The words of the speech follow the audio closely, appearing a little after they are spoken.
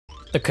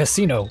The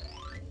casino.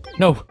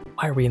 No,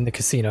 why are we in the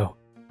casino?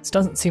 This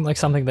doesn't seem like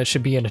something that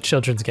should be in a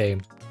children's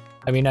game.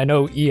 I mean, I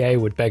know EA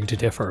would beg to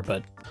differ,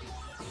 but...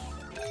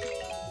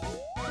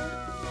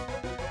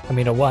 I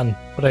mean, I won,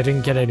 but I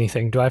didn't get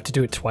anything. Do I have to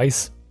do it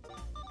twice?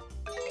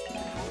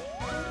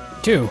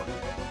 2.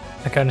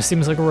 That kind of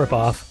seems like a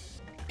ripoff.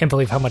 Can't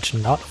believe how much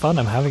not fun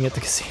I'm having at the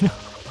casino.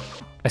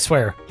 I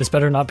swear, this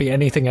better not be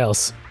anything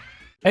else.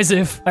 As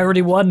if I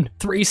already won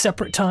 3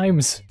 separate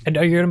times, and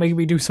now you're gonna make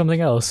me do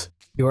something else.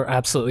 You are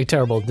absolutely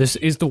terrible. This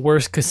is the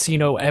worst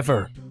casino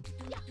ever.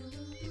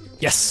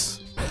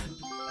 Yes!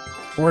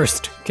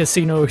 Worst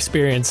casino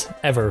experience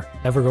ever.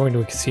 Never going to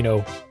a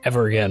casino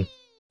ever again.